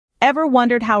Ever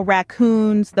wondered how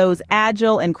raccoons, those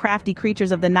agile and crafty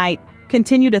creatures of the night,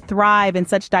 continue to thrive in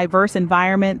such diverse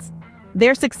environments?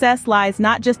 Their success lies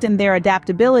not just in their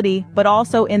adaptability, but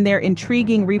also in their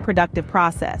intriguing reproductive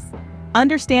process.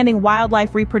 Understanding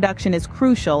wildlife reproduction is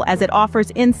crucial as it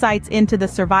offers insights into the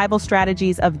survival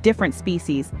strategies of different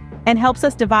species and helps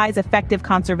us devise effective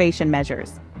conservation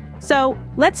measures. So,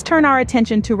 let's turn our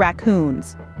attention to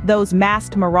raccoons, those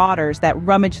masked marauders that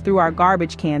rummage through our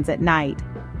garbage cans at night.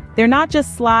 They're not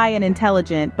just sly and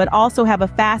intelligent, but also have a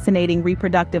fascinating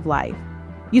reproductive life.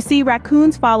 You see,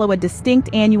 raccoons follow a distinct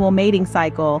annual mating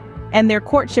cycle, and their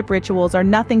courtship rituals are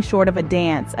nothing short of a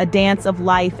dance of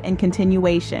life and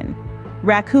continuation.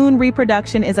 Raccoon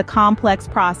reproduction is a complex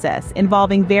process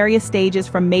involving various stages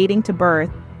from mating to birth,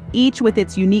 each with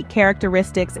its unique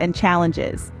characteristics and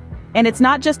challenges. And it's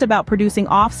not just about producing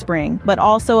offspring, but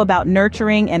also about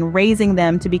nurturing and raising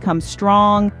them to become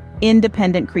strong,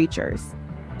 independent creatures.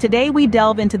 Today we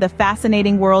delve into the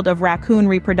fascinating world of raccoon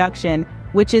reproduction,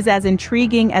 which is as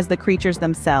intriguing as the creatures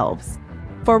themselves.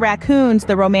 For raccoons,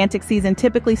 the romantic season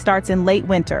typically starts in late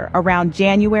winter, around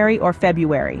January or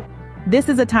February. This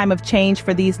is a time of change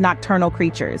for these nocturnal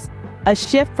creatures, a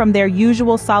shift from their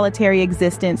usual solitary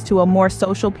existence to a more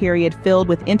social period filled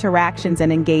with interactions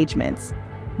and engagements.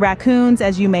 Raccoons,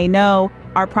 as you may know,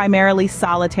 are primarily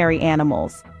solitary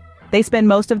animals. They spend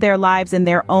most of their lives in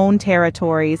their own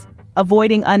territories,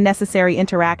 avoiding unnecessary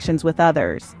interactions with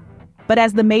others. But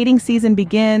as the mating season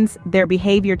begins, their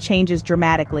behavior changes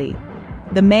dramatically.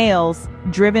 The males,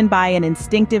 driven by an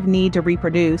instinctive need to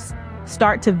reproduce,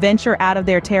 start to venture out of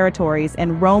their territories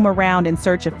and roam around in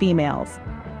search of females.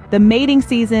 The mating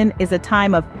season is a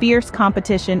time of fierce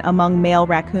competition among male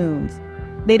raccoons.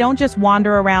 They don't just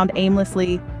wander around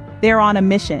aimlessly, they're on a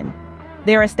mission.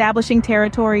 They're establishing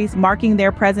territories, marking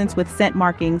their presence with scent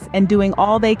markings, and doing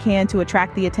all they can to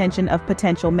attract the attention of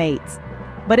potential mates.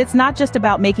 But it's not just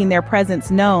about making their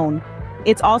presence known,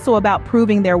 it's also about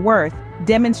proving their worth,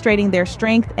 demonstrating their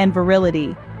strength and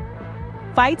virility.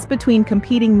 Fights between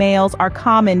competing males are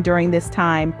common during this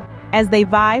time, as they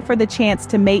vie for the chance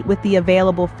to mate with the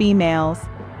available females.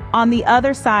 On the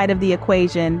other side of the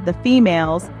equation, the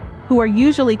females, who are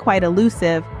usually quite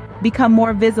elusive, become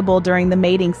more visible during the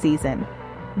mating season.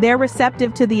 They're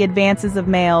receptive to the advances of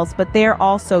males, but they're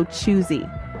also choosy.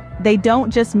 They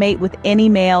don't just mate with any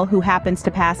male who happens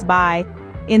to pass by.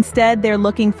 Instead, they're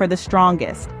looking for the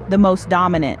strongest, the most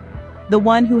dominant, the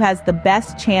one who has the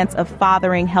best chance of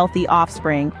fathering healthy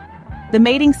offspring. The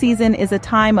mating season is a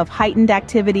time of heightened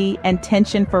activity and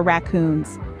tension for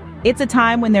raccoons. It's a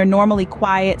time when their normally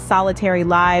quiet, solitary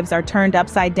lives are turned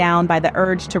upside down by the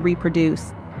urge to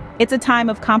reproduce. It's a time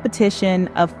of competition,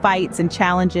 of fights and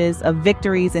challenges, of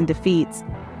victories and defeats.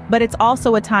 But it's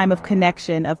also a time of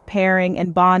connection, of pairing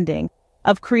and bonding,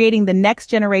 of creating the next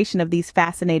generation of these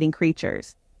fascinating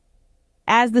creatures.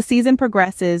 As the season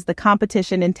progresses, the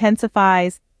competition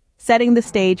intensifies, setting the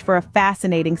stage for a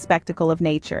fascinating spectacle of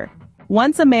nature.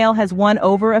 Once a male has won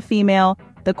over a female,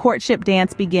 the courtship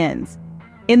dance begins.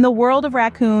 In the world of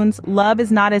raccoons, love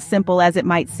is not as simple as it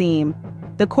might seem.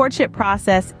 The courtship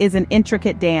process is an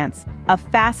intricate dance, a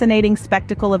fascinating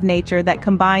spectacle of nature that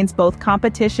combines both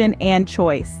competition and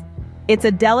choice. It's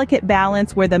a delicate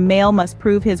balance where the male must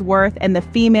prove his worth and the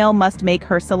female must make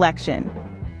her selection.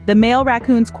 The male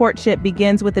raccoon's courtship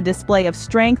begins with a display of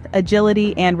strength,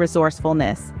 agility, and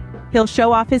resourcefulness. He'll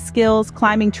show off his skills,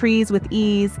 climbing trees with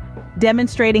ease,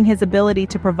 demonstrating his ability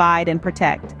to provide and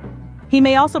protect. He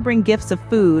may also bring gifts of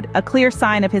food, a clear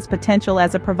sign of his potential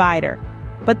as a provider.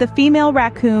 But the female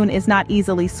raccoon is not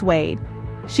easily swayed.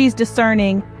 She's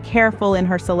discerning, careful in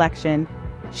her selection.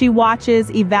 She watches,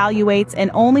 evaluates,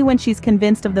 and only when she's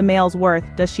convinced of the male's worth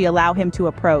does she allow him to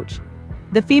approach.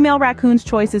 The female raccoon's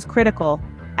choice is critical.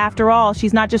 After all,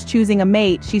 she's not just choosing a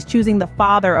mate, she's choosing the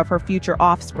father of her future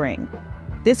offspring.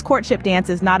 This courtship dance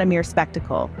is not a mere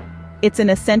spectacle. It's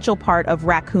an essential part of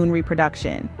raccoon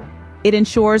reproduction. It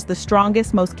ensures the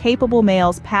strongest, most capable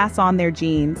males pass on their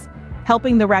genes,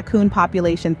 helping the raccoon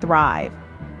population thrive.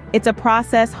 It's a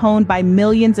process honed by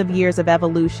millions of years of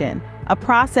evolution, a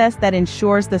process that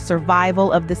ensures the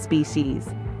survival of the species.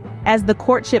 As the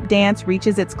courtship dance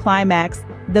reaches its climax,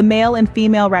 the male and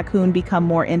female raccoon become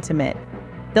more intimate.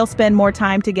 They'll spend more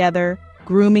time together,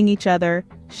 grooming each other,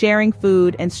 sharing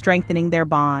food, and strengthening their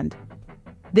bond.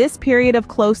 This period of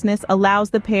closeness allows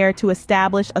the pair to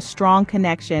establish a strong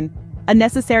connection, a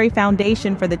necessary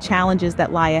foundation for the challenges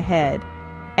that lie ahead.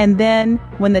 And then,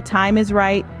 when the time is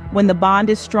right, when the bond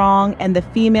is strong and the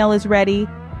female is ready,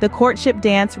 the courtship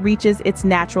dance reaches its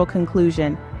natural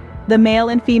conclusion. The male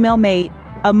and female mate,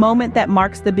 a moment that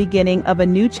marks the beginning of a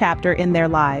new chapter in their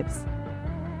lives.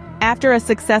 After a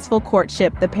successful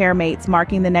courtship, the pair mates,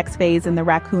 marking the next phase in the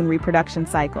raccoon reproduction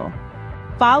cycle.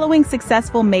 Following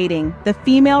successful mating, the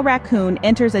female raccoon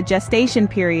enters a gestation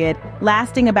period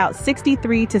lasting about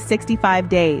 63 to 65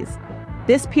 days.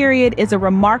 This period is a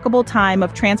remarkable time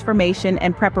of transformation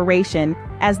and preparation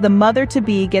as the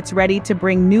mother-to-be gets ready to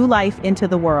bring new life into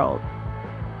the world.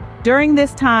 During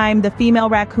this time, the female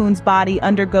raccoon's body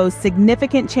undergoes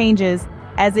significant changes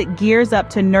as it gears up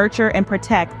to nurture and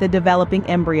protect the developing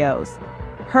embryos.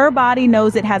 Her body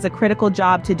knows it has a critical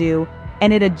job to do,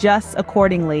 and it adjusts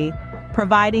accordingly,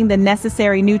 providing the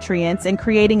necessary nutrients and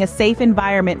creating a safe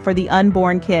environment for the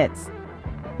unborn kits.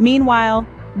 Meanwhile,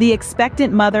 the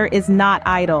expectant mother is not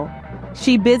idle.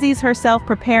 She busies herself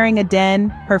preparing a den,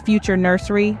 her future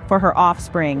nursery, for her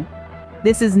offspring.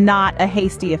 This is not a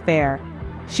hasty affair.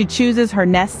 She chooses her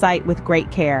nest site with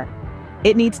great care.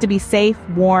 It needs to be safe,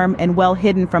 warm, and well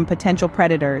hidden from potential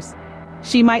predators.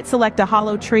 She might select a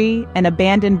hollow tree, an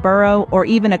abandoned burrow, or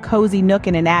even a cozy nook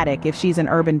in an attic if she's an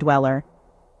urban dweller.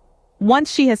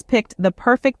 Once she has picked the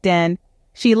perfect den,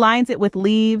 she lines it with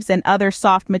leaves and other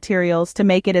soft materials to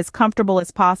make it as comfortable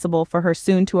as possible for her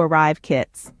soon-to-arrive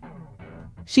kits.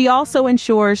 She also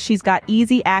ensures she's got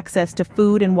easy access to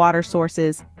food and water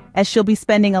sources, as she'll be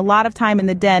spending a lot of time in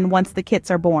the den once the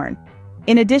kits are born.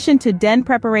 In addition to den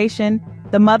preparation,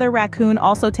 the mother raccoon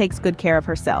also takes good care of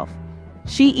herself.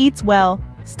 She eats well,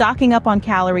 stocking up on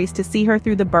calories to see her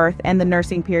through the birth and the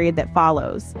nursing period that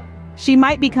follows. She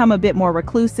might become a bit more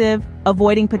reclusive,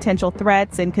 avoiding potential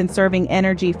threats and conserving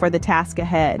energy for the task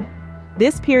ahead.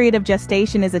 This period of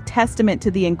gestation is a testament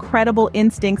to the incredible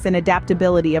instincts and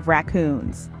adaptability of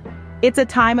raccoons. It's a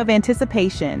time of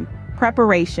anticipation,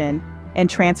 preparation, and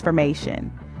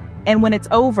transformation. And when it's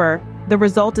over, the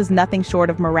result is nothing short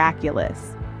of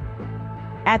miraculous.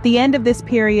 At the end of this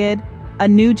period, a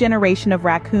new generation of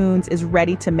raccoons is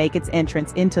ready to make its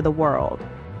entrance into the world.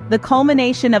 The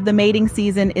culmination of the mating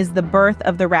season is the birth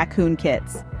of the raccoon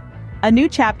kits. A new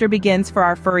chapter begins for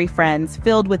our furry friends,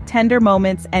 filled with tender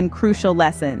moments and crucial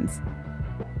lessons.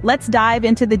 Let's dive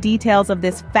into the details of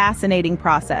this fascinating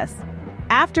process.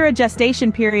 After a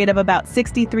gestation period of about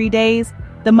 63 days,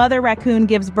 the mother raccoon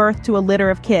gives birth to a litter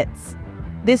of kits.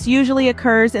 This usually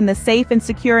occurs in the safe and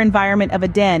secure environment of a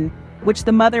den, which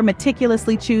the mother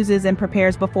meticulously chooses and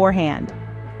prepares beforehand.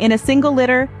 In a single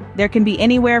litter, there can be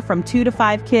anywhere from 2 to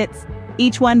 5 kits,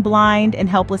 each one blind and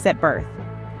helpless at birth.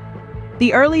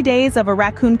 The early days of a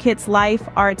raccoon kit's life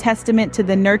are a testament to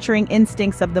the nurturing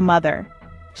instincts of the mother.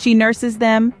 She nurses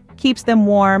them, keeps them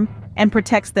warm, and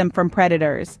protects them from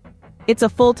predators. It's a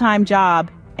full-time job,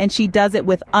 and she does it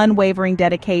with unwavering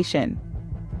dedication.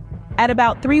 At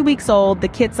about 3 weeks old, the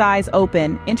kit's eyes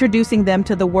open, introducing them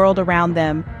to the world around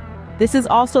them. This is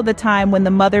also the time when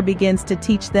the mother begins to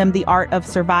teach them the art of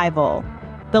survival.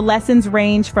 The lessons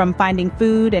range from finding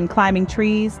food and climbing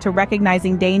trees to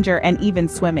recognizing danger and even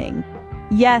swimming.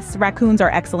 Yes, raccoons are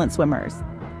excellent swimmers.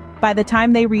 By the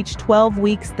time they reach 12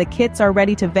 weeks, the kits are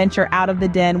ready to venture out of the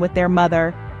den with their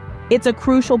mother. It's a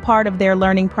crucial part of their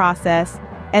learning process,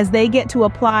 as they get to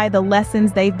apply the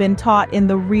lessons they've been taught in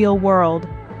the real world.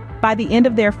 By the end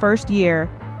of their first year,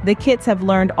 the kits have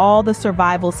learned all the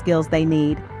survival skills they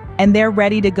need, and they're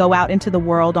ready to go out into the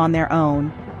world on their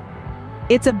own.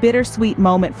 It's a bittersweet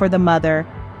moment for the mother,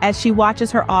 as she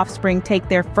watches her offspring take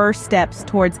their first steps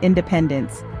towards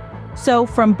independence. So,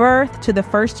 from birth to the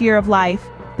first year of life,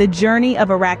 the journey of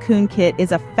a raccoon kit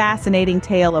is a fascinating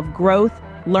tale of growth,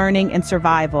 learning, and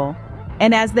survival.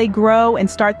 And as they grow and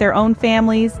start their own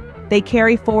families, they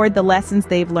carry forward the lessons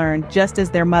they've learned just as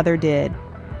their mother did.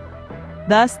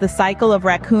 Thus, the cycle of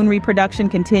raccoon reproduction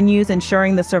continues,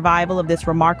 ensuring the survival of this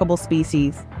remarkable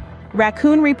species.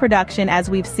 Raccoon reproduction, as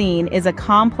we've seen, is a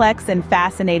complex and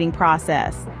fascinating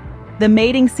process. The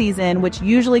mating season, which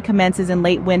usually commences in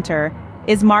late winter,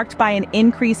 is marked by an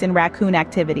increase in raccoon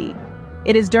activity.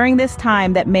 It is during this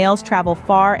time that males travel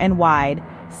far and wide,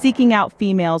 seeking out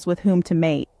females with whom to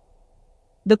mate.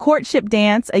 The courtship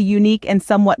dance, a unique and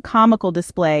somewhat comical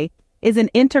display, is an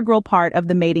integral part of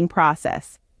the mating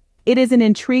process. It is an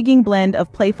intriguing blend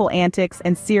of playful antics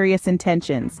and serious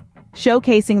intentions,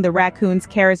 showcasing the raccoon's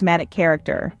charismatic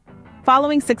character.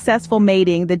 Following successful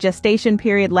mating, the gestation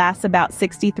period lasts about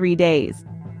 63 days.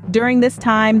 During this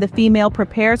time, the female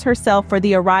prepares herself for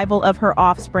the arrival of her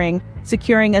offspring,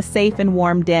 securing a safe and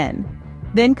warm den.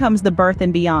 Then comes the birth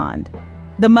and beyond.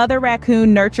 The mother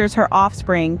raccoon nurtures her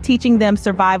offspring, teaching them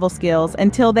survival skills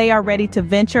until they are ready to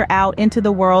venture out into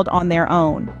the world on their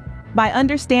own. By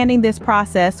understanding this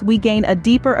process, we gain a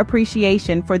deeper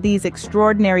appreciation for these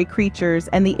extraordinary creatures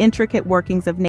and the intricate workings of nature.